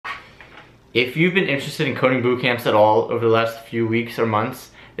If you've been interested in coding bootcamps at all over the last few weeks or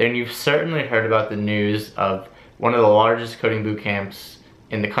months, then you've certainly heard about the news of one of the largest coding bootcamps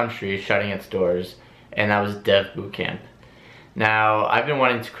in the country shutting its doors, and that was Dev Bootcamp. Now, I've been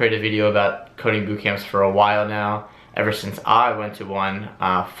wanting to create a video about coding bootcamps for a while now, ever since I went to one,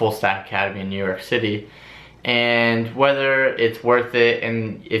 Fullstack Academy in New York City, and whether it's worth it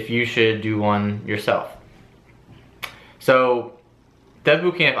and if you should do one yourself. So, Dev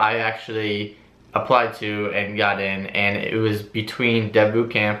Bootcamp I actually applied to and got in, and it was between Dev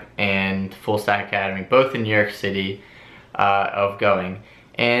Bootcamp and Fullstack Academy, both in New York City, of going.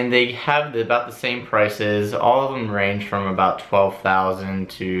 And they have about the same prices. All of them range from about $12,000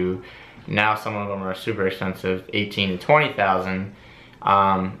 to, now some of them are super expensive, $18,000 to $20,000.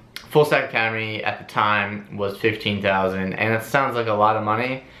 Fullstack Academy at the time was $15,000, and it sounds like a lot of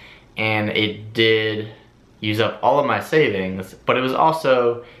money, and it did use up all of my savings, but it was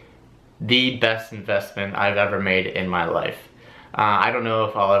also the best investment I've ever made in my life. I don't know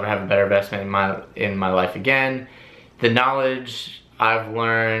if I'll ever have a better investment in my life again. The knowledge I've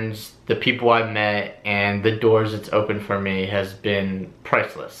learned, the people I've met, and the doors it's opened for me has been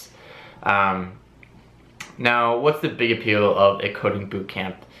priceless. Now, what's the big appeal of a coding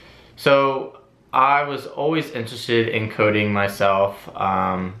bootcamp? So, I was always interested in coding myself,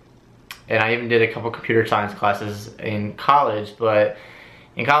 and I even did a couple computer science classes in college, but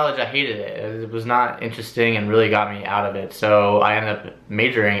in college I hated it. It was not interesting and really got me out of it. So I ended up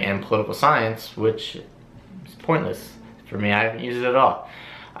majoring in political science, which is pointless for me. I haven't used it at all.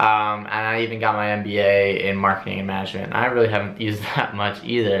 And I even got my MBA in marketing and management. I really haven't used that much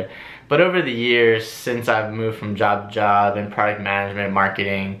either. But over the years, since I've moved from job to job in product management,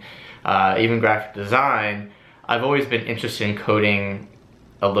 marketing, even graphic design, I've always been interested in coding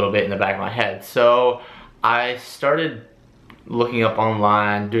a little bit in the back of my head. So I started looking up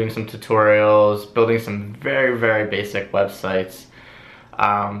online, doing some tutorials, building some very, very basic websites.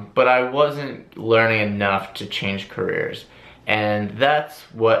 But I wasn't learning enough to change careers. And that's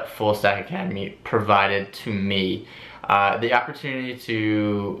what Fullstack Academy provided to me. The opportunity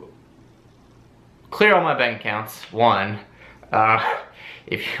to clear all my bank accounts, one,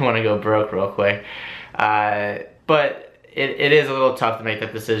 if you want to go broke real quick. But it is a little tough to make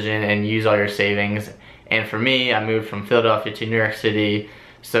that decision and use all your savings. And for me, I moved from Philadelphia to New York City,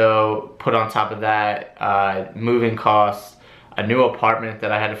 so put on top of that moving costs, a new apartment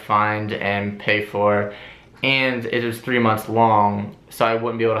that I had to find and pay for, and it was 3 months long, so I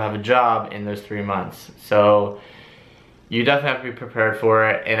wouldn't be able to have a job in those 3 months. So you definitely have to be prepared for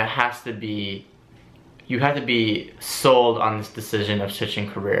it, and it has to be, you have to be sold on this decision of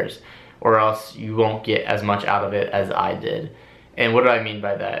switching careers, or else you won't get as much out of it as I did. And what do I mean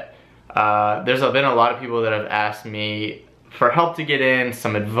by that? There's been a lot of people that have asked me for help to get in,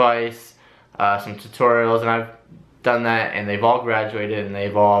 some advice, some tutorials, and I've done that, and they've all graduated and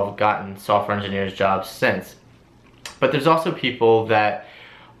they've all gotten software engineers jobs since. But there's also people that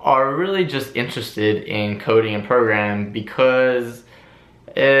are really just interested in coding and programming because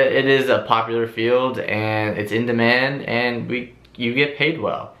it is a popular field and it's in demand, and you get paid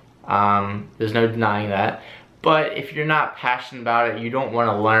well. There's no denying that. But if you're not passionate about it, you don't want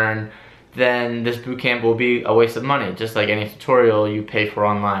to learn, then this bootcamp will be a waste of money. Just like any tutorial you pay for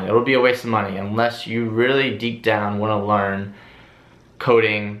online, it'll be a waste of money unless you really deep down want to learn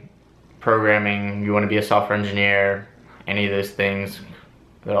coding, programming, you want to be a software engineer, any of those things.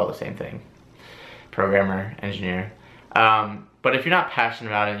 They're all the same thing. Programmer, engineer. But if you're not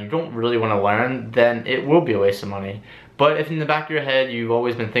passionate about it and you don't really want to learn, then it will be a waste of money. But if in the back of your head you've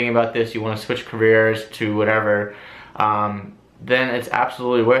always been thinking about this, you want to switch careers to whatever, then it's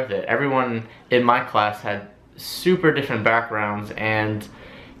absolutely worth it. Everyone in my class had super different backgrounds, and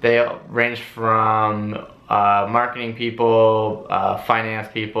they ranged from marketing people, finance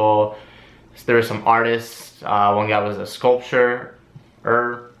people. So there were some artists. One guy was a sculptor,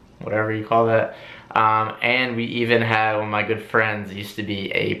 or whatever you call that. And we even had one of my good friends used to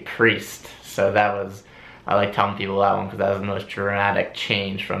be a priest. So that was, I like telling people that one because that was the most dramatic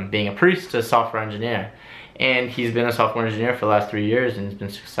change from being a priest to a software engineer. And he's been a software engineer for the last 3 years and he's been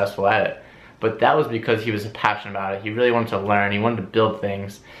successful at it. But that was because he was passionate about it. He really wanted to learn. He wanted to build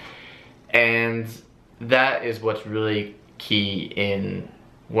things. And that is what's really key in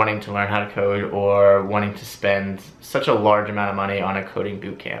wanting to learn how to code or wanting to spend such a large amount of money on a coding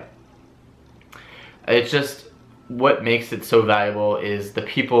bootcamp. It's just, what makes it so valuable is the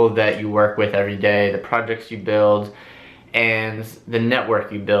people that you work with every day, the projects you build, and the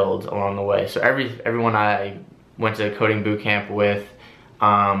network you build along the way. So everyone I went to a coding bootcamp with,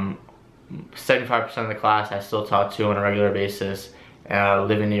 75% of the class I still talk to on a regular basis,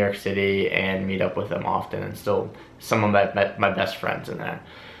 live in New York City and meet up with them often, and still some of my best friends in there.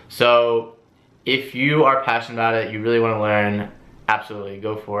 So if you are passionate about it, you really want to learn, absolutely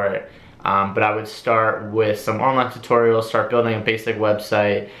go for it. But I would start with some online tutorials, start building a basic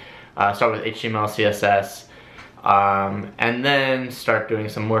website, start with HTML, CSS, and then start doing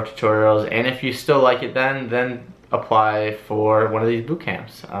some more tutorials. And if you still like it, then apply for one of these boot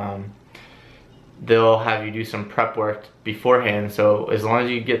camps. They'll have you do some prep work beforehand, so as long as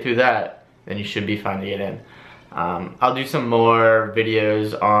you get through that, then you should be fine to get in. I'll do some more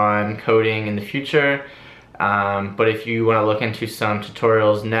videos on coding in the future, but if you want to look into some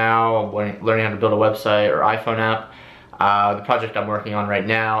tutorials now, learning how to build a website or iPhone app, the project I'm working on right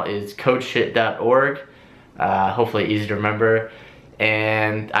now is codeshit.org. Hopefully easy to remember,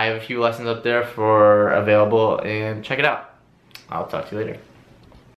 and I have a few lessons up there for available, and check it out. I'll talk to you later.